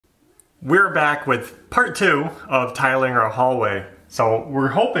We're back with part 2 of tiling our hallway. So we're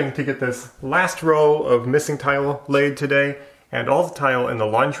hoping to get this last row of missing tile laid today and all the tile in the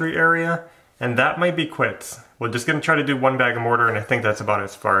laundry area, and that might be quits. We're just gonna try to do 1 bag of mortar, and I think that's about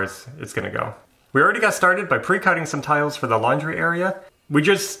as far as it's gonna go. We already got started by pre-cutting some tiles for the laundry area. We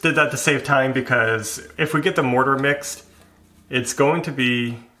just did that to save time because if we get the mortar mixed, it's going to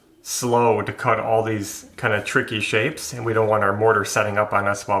be slow to cut all these kind of tricky shapes, and we don't want our mortar setting up on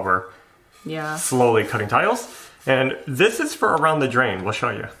us while we're slowly cutting tiles. And this is for around the drain. We'll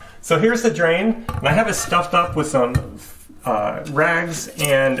show you. So here's the drain, and I have it stuffed up with some rags,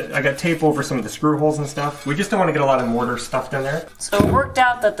 and I got tape over some of the screw holes and stuff. We just don't want to get a lot of mortar stuffed in there. So it worked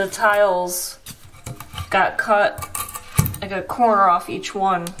out that the tiles got cut like a corner off each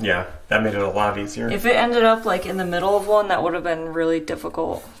one. Yeah, that made it a lot easier. If it ended up like in the middle of one, that would have been really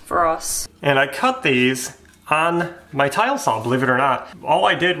difficult for us. And I cut these on my tile saw, believe it or not. All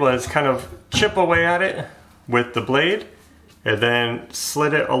I did was kind of chip away at it with the blade, and then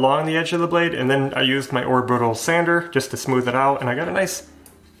slid it along the edge of the blade, and then I used my orbital sander just to smooth it out, and I got a nice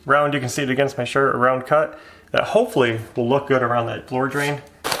round, you can see it against my shirt, a round cut that hopefully will look good around that floor drain.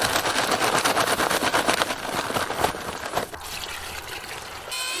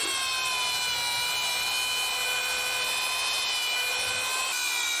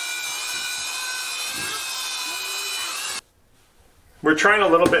 We're trying a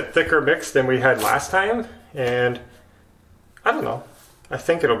little bit thicker mix than we had last time, and I don't know. I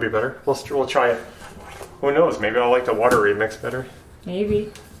think it'll be better. We'll try it. Who knows? Maybe I'll like the watery mix better.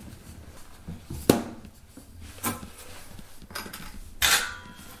 Maybe.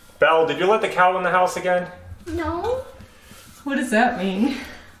 Belle, did you let the cow in the house again? No. What does that mean?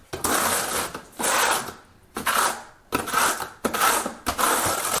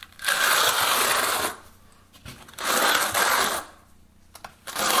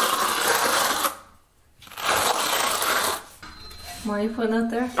 Why are you putting that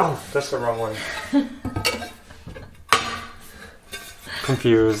there? Oh, that's the wrong one.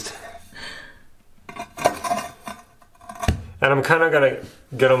 Confused. And I'm kind of gonna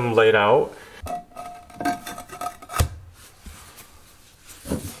get them laid out.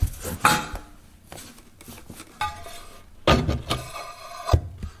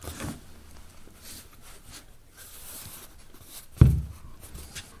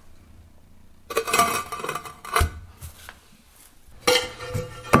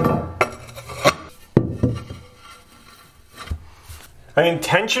 I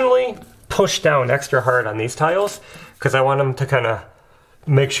intentionally push down extra hard on these tiles because I want them to kind of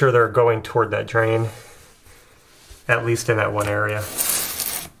make sure they're going toward that drain, at least in that one area.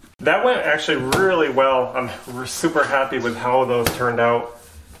 That went actually really well. I'm super happy with how those turned out.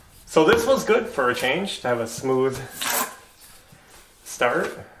 So this was good for a change, to have a smooth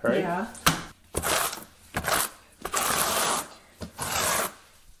start, right? Yeah.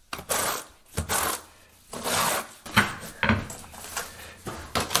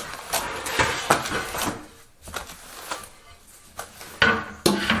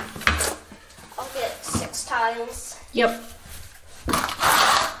 Yep.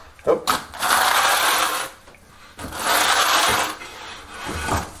 Oh.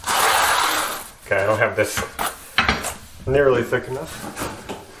 Okay, I don't have this nearly thick enough.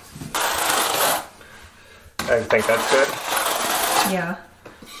 I think that's good. Yeah.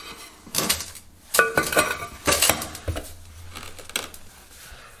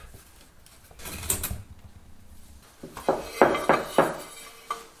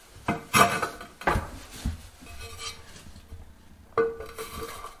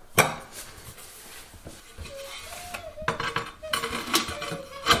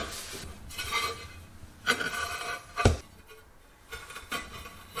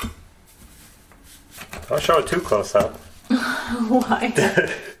 Don't show it too close up. Why?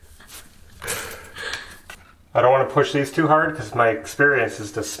 I don't want to push these too hard because my experience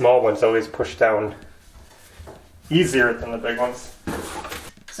is the small ones always push down easier than the big ones.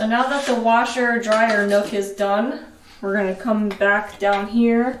 So now that the washer dryer nook is done, we're going to come back down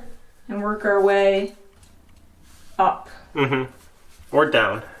here and work our way up. Mm-hmm. Or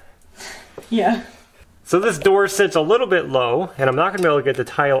down. Yeah. So this door sits a little bit low, and I'm not going to be able to get the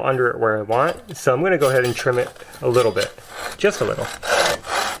tile under it where I want, so I'm going to go ahead and trim it a little bit. Just a little.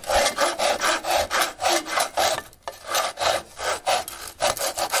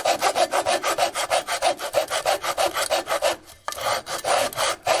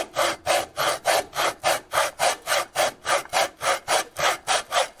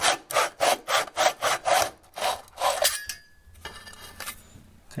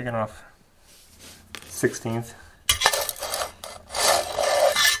 Taking off 16th.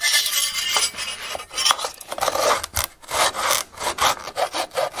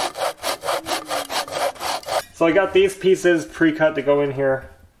 So I got these pieces pre-cut to go in here.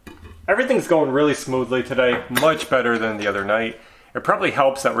 Everything's going really smoothly today, much better than the other night. It probably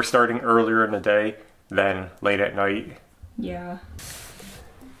helps that we're starting earlier in the day than late at night. Yeah.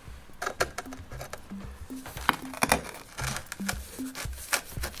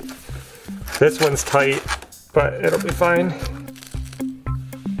 This one's tight, but it'll be fine.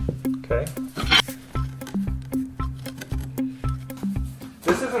 Okay.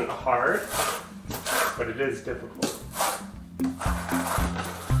 This isn't hard, but it is difficult.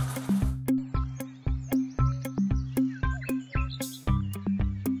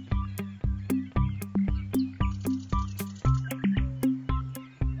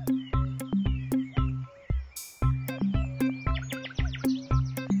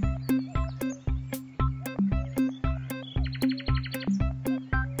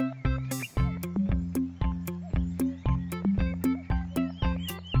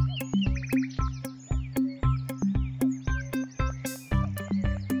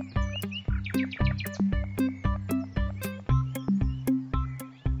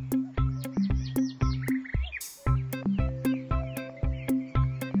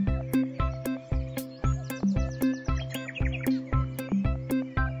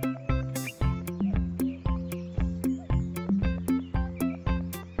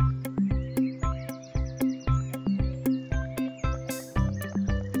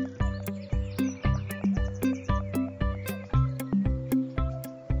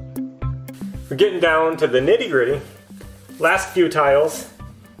 We're getting down to the nitty-gritty. Last few tiles.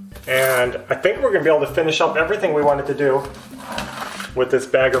 And I think we're gonna be able to finish up everything we wanted to do with this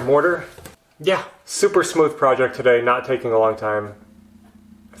bag of mortar. Yeah, super smooth project today, not taking a long time.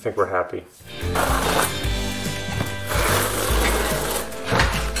 I think we're happy.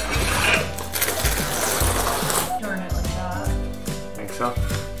 Turn it like that. Think so?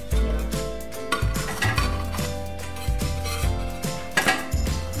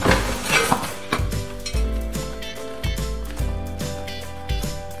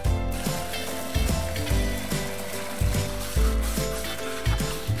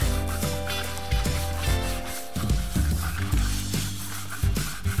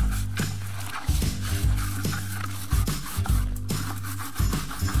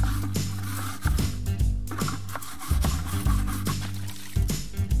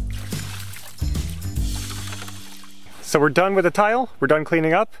 So we're done with the tile, we're done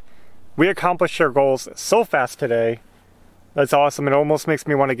cleaning up. We accomplished our goals so fast today. That's awesome. It almost makes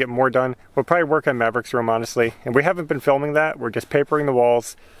me want to get more done. We'll probably work on Maverick's room, honestly. And we haven't been filming that. We're just papering the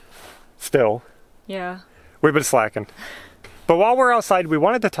walls still. Yeah. We've been slacking. But while we're outside, we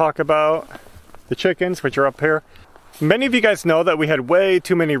wanted to talk about the chickens, which are up here. Many of you guys know that we had way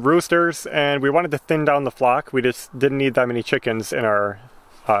too many roosters and we wanted to thin down the flock. We just didn't need that many chickens in our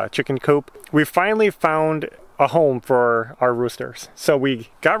chicken coop. We finally found a home for our roosters. So we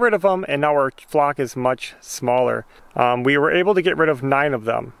got rid of them and now our flock is much smaller. We were able to get rid of 9 of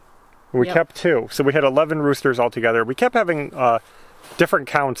them. We kept 2. So we had 11 roosters altogether. We kept having different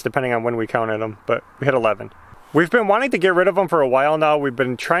counts depending on when we counted them, but we had 11. We've been wanting to get rid of them for a while now. We've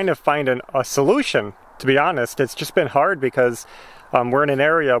been trying to find a solution, to be honest. It's just been hard because we're in an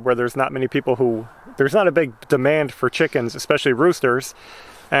area where there's not many people there's not a big demand for chickens, especially roosters.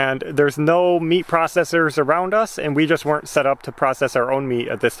 And there's no meat processors around us, and we just weren't set up to process our own meat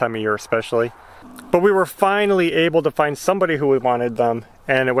at this time of year especially. But we were finally able to find somebody who wanted them,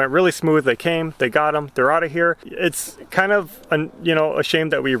 and it went really smooth. They came, they got them, they're out of here. It's kind of a shame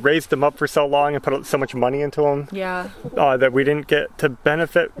that we raised them up for so long and put so much money into them. Yeah. That we didn't get to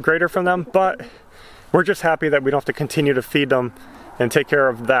benefit greater from them, but we're just happy that we don't have to continue to feed them and take care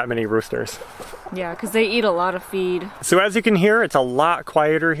of that many roosters. Yeah, because they eat a lot of feed. So as you can hear, it's a lot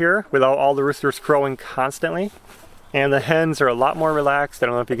quieter here without all the roosters crowing constantly. And the hens are a lot more relaxed. I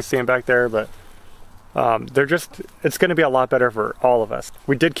don't know if you can see them back there, but it's going to be a lot better for all of us.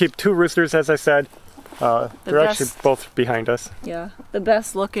 We did keep 2 roosters, as I said. They're actually both behind us. Yeah, the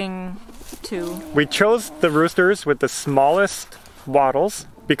best looking 2. We chose the roosters with the smallest wattles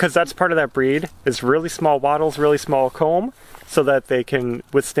because that's part of that breed, is really small wattles, really small comb, so that they can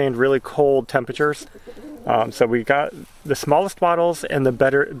withstand really cold temperatures. So we got the smallest wattles and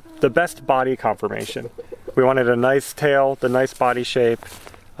the best body conformation. We wanted a nice tail, the nice body shape.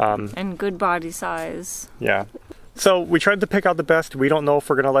 And good body size. Yeah. So we tried to pick out the best. We don't know if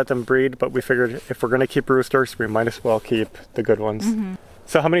we're going to let them breed, but we figured if we're going to keep roosters, we might as well keep the good ones. Mm-hmm.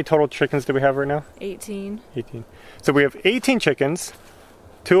 So how many total chickens do we have right now? 18. 18. So we have 18 chickens.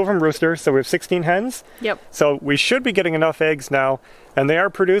 2 of them roosters, so we have 16 hens. Yep. So we should be getting enough eggs now, and they are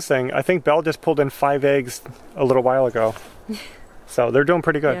producing. I think Belle just pulled in 5 eggs a little while ago. So they're doing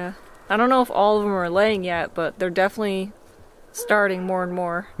pretty good. Yeah. I don't know if all of them are laying yet, but they're definitely starting more and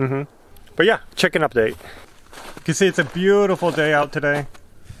more. But yeah, chicken update. You can see it's a beautiful day out today.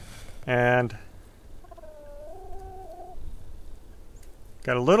 And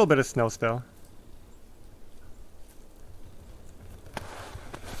got a little bit of snow still.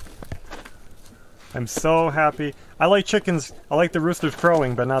 I'm so happy. I like chickens. I like the roosters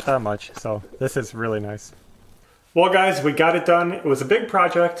crowing, but not that much. So this is really nice. Well guys, we got it done. It was a big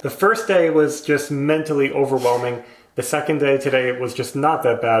project. The first day was just mentally overwhelming. The second day today was just not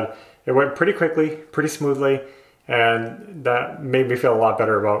that bad. It went pretty quickly, pretty smoothly, and that made me feel a lot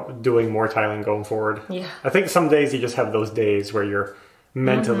better about doing more tiling going forward. Yeah. I think some days you just have those days where you're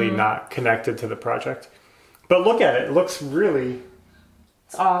mentally not connected to the project. But look at it. It looks really...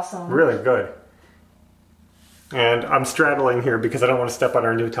 It's awesome. Really good. And I'm straddling here because I don't want to step on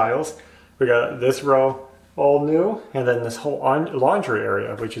our new tiles. We got this row all new, and then this whole laundry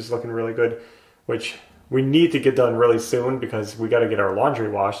area, which is looking really good, which we need to get done really soon because we got to get our laundry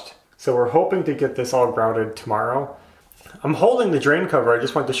washed. So we're hoping to get this all grouted tomorrow. I'm holding the drain cover. I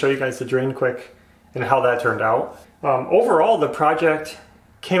just wanted to show you guys the drain quick and how that turned out. Overall, the project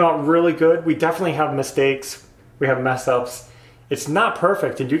came out really good. We definitely have mistakes. We have mess ups. It's not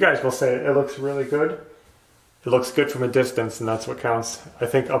perfect, and you guys will say it looks really good. It looks good from a distance, and that's what counts. I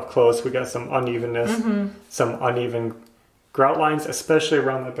think up close we got some unevenness, some uneven grout lines, especially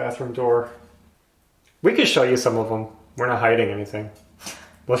around the bathroom door. We could show you some of them. We're not hiding anything.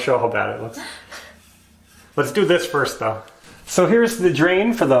 We'll show how bad it looks. Let's do this first, though. So here's the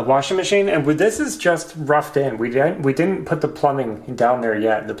drain for the washing machine, and this is just roughed in. We didn't put the plumbing down there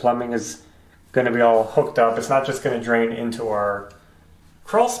yet. The plumbing is going to be all hooked up. It's not just going to drain into our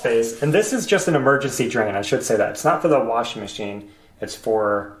crawl space, and this is just an emergency drain. I should say that. It's not for the washing machine. It's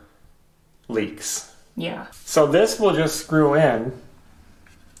for leaks. Yeah. So this will just screw in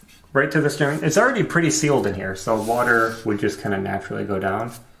right to this drain. It's already pretty sealed in here, so water would just kind of naturally go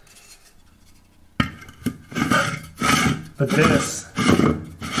down. But this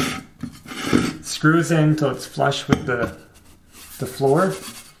screws in till it's flush with the floor,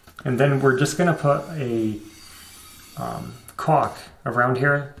 and then we're just going to put a caulk around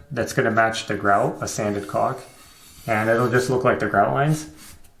here that's going to match the grout, a sanded caulk, and it'll just look like the grout lines.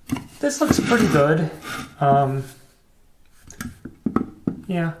 This looks pretty good.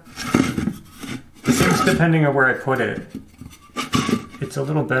 Yeah. It seems depending on where I put it. It's a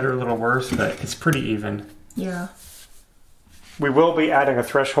little better, a little worse, but it's pretty even. Yeah. We will be adding a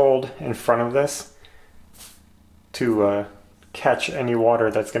threshold in front of this to catch any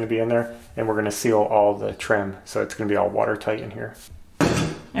water that's going to be in there, and we're going to seal all the trim, so it's going to be all watertight in here.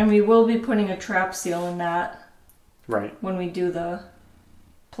 And we will be putting a trap seal in that. Right. When we do the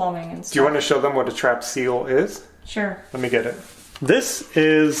plumbing and stuff. Do you want to show them what a trap seal is? Sure. Let me get it. This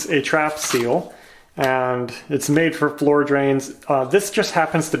is a trap seal, and it's made for floor drains. This just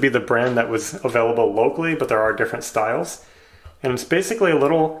happens to be the brand that was available locally, but there are different styles. And it's basically a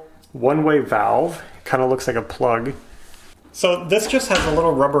little one-way valve. Kind of looks like a plug. So this just has a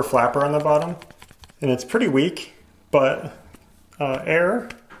little rubber flapper on the bottom, and it's pretty weak, but air,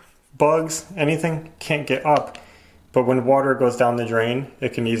 bugs, anything can't get up. But when water goes down the drain,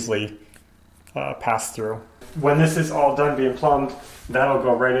 it can easily pass through. When this is all done being plumbed, that'll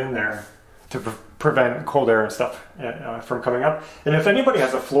go right in there to prevent cold air and stuff from coming up. And if anybody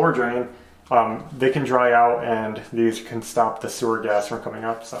has a floor drain, they can dry out, and these can stop the sewer gas from coming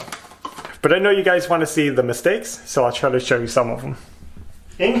up. So, but I know you guys want to see the mistakes, so I'll try to show you some of them.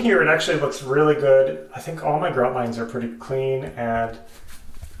 In here, it actually looks really good. I think all my grout lines are pretty clean, and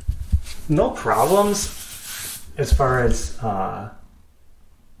no problems as far as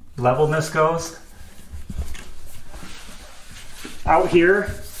levelness goes. Out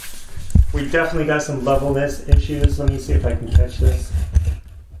here, we definitely got some levelness issues. Let me see if I can catch this.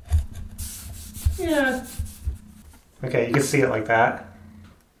 Yeah. Okay, you can see it like that.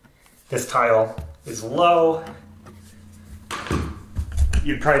 This tile is low.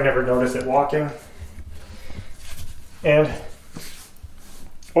 You'd probably never notice it walking. And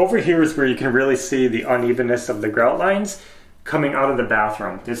over here is where you can really see the unevenness of the grout lines coming out of the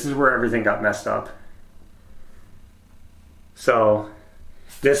bathroom. This is where everything got messed up. So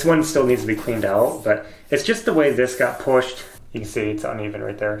this one still needs to be cleaned out, but it's just the way this got pushed. You can see it's uneven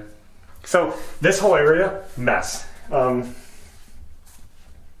right there. So this whole area, mess. You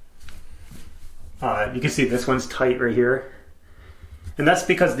can see this one's tight right here. And that's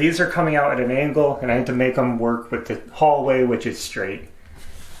because these are coming out at an angle, and I had to make them work with the hallway, which is straight.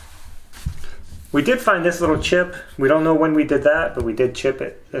 We did find this little chip. We don't know when we did that, but we did chip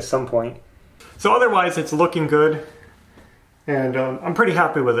it at some point. So otherwise, it's looking good, and I'm pretty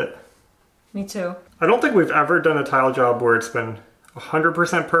happy with it. Me too. I don't think we've ever done a tile job where it's been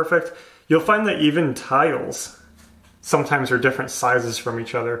 100% perfect. You'll find that even tiles sometimes are different sizes from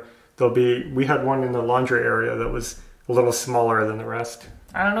each other. We had one in the laundry area that was a little smaller than the rest.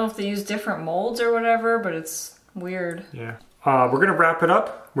 I don't know if they use different molds or whatever, but it's weird. Yeah. We're gonna wrap it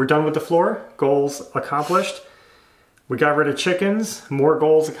up. We're done with the floor. Goals accomplished. We got rid of chickens. More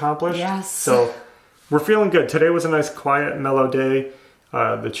goals accomplished. Yes. So we're feeling good. Today was a nice, quiet, mellow day.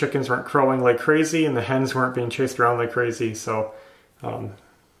 The chickens weren't crowing like crazy, and the hens weren't being chased around like crazy. So it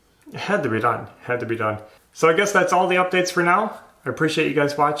had to be done. Had to be done. So I guess that's all the updates for now. I appreciate you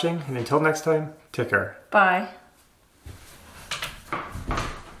guys watching, and until next time, take care. Bye.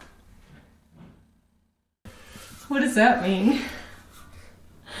 What does that mean?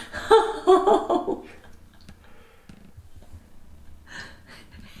 Ew.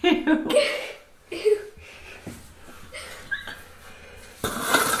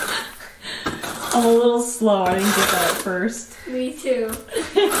 I'm a little slow. I didn't get that at first. Me too.